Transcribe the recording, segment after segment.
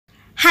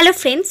Hello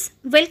friends,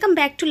 welcome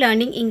back to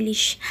learning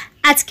English.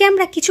 আজকে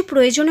আমরা কিছু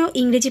প্রয়োজনীয়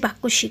ইংরেজি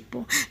বাক্য শিখব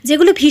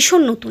যেগুলো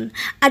ভীষণ নতুন।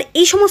 আর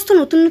এই সমস্ত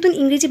নতুন নতুন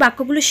ইংরেজি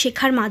বাক্যগুলো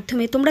শেখার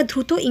মাধ্যমে তোমরা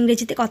দ্রুত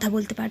ইংরেজিতে কথা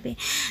বলতে পারবে।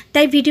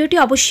 তাই ভিডিওটি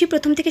অবশ্যই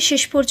প্রথম থেকে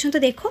শেষ পর্যন্ত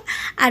দেখো।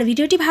 আর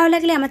ভিডিওটি ভালো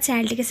লাগলে আমার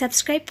চ্যানেলটিকে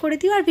সাবস্ক্রাইব করে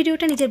দিও আর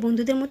ভিডিওটা নিজের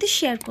বন্ধুদের মধ্যে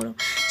শেয়ার করো।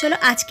 চলো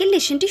আজকের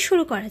লেসনটি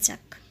শুরু করা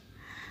যাক।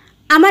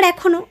 আমার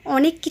এখনও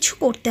অনেক কিছু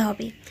করতে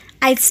হবে।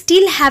 I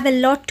still have a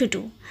lot to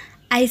do.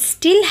 I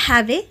still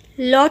have a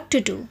lot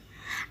to do.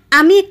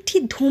 আমি একটি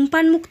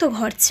ধূমপানমুক্ত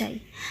ঘর চাই।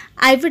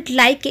 I would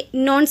like a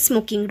non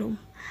smoking room.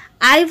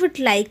 I would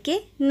like a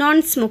non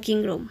smoking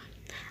room.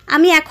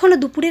 আমি এখনও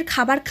দুপুরের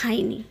খাবার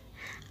খাইনি।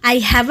 I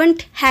haven't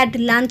had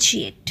lunch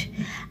yet.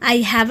 I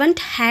haven't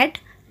had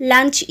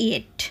lunch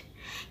yet.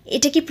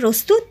 এটা কি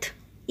প্রস্তুত?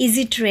 Is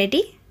it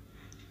ready?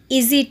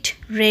 Is it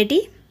ready?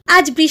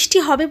 আজ বৃষ্টি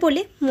হবে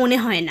বলে মনে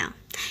হয় না।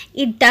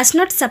 It does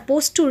not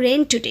suppose to rain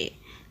today.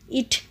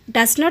 It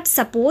does not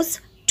suppose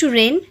to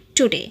rain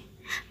today.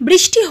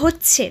 বৃষ্টি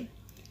হচ্ছে।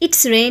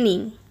 It's raining.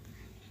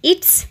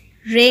 It's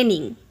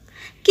raining.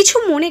 কিছু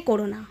মনে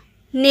করো না।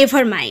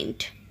 Never mind.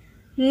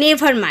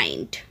 Never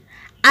mind.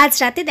 আজ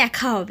রাতে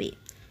দেখা হবে।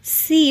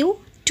 C you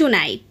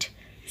tonight.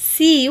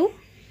 C you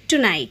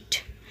tonight.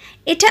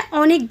 এটা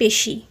অনেক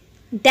বেশি।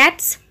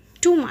 That's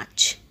too much.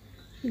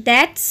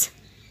 That's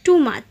too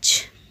much.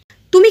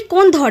 তুমি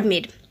কোন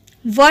ধর্মের?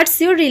 What's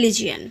your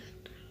religion?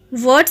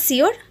 What's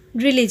your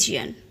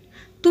religion.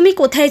 তুমি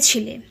কোথায়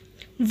ছিলে?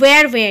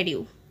 Wire wire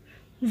you?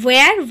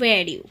 Wire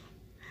wire you.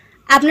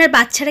 আপনার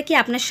বাচ্চারা কি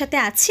আপনার সাথে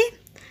আছে?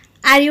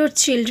 আর your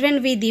children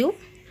with you?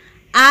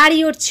 R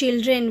your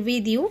children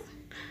with you?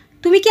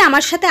 তুমি কি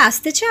আমার সাথে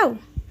আসতে চাও?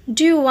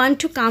 Do you want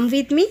to come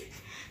with me?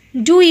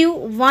 Do you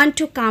want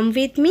to come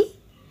with me?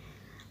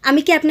 আমি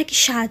কি আপনাকে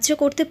সাহায্য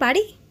করতে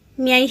পারি?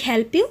 May I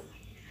help you?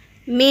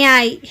 May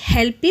I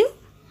help you?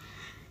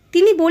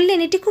 তিনি বললেন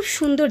এটি খুব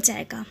সুন্দর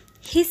জায়গা।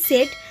 He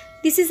said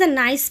this is a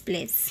nice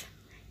place.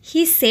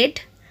 He said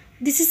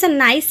this is a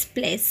nice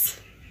place.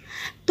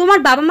 তোমার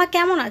বাবা মা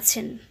কেমন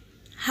আছেন?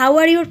 How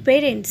are your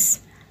parents?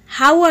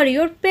 How are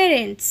your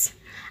parents?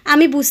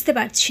 আমি বুঝতে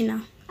পারছি না।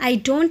 I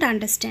don't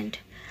understand.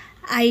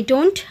 I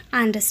don't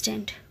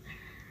understand.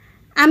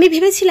 আমি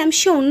ভেবেছিলাম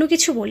সে অন্য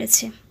কিছু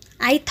বলেছে।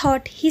 I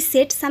thought he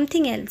said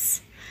something else.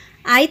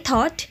 I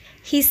thought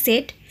he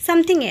said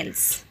something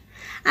else.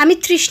 আমি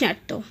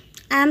তৃষ্ণার্ত।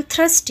 I am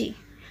thirsty.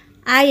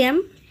 I am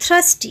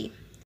thirsty.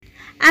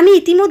 আমি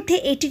ইতিমধ্যে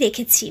এটি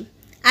দেখেছি।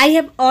 I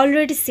have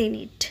already scene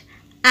it.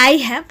 I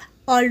have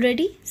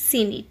already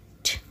scene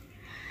ইট।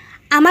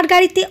 আমার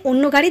গাড়িতে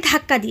অন্য গাড়ি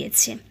ধাক্কা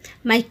দিয়েছে।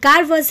 মাই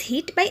কার was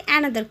hit by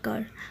another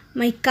car.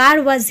 My car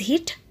was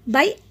hit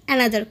by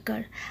another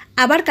কার।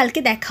 আবার কালকে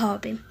দেখা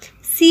হবে।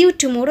 C you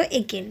tomorrow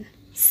again.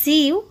 C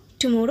you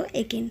tomorrow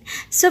again.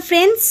 So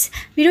friends,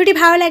 ভিডিওটি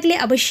ভালো লাগলে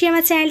অবশ্যই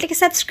আমার চ্যানেলটাকে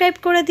সাবস্ক্রাইব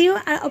করে দিও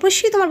আর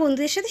অবশ্যই তোমার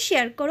বন্ধুদের সাথে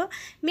শেয়ার করো।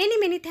 Many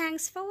many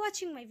thanks for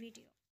watching my video.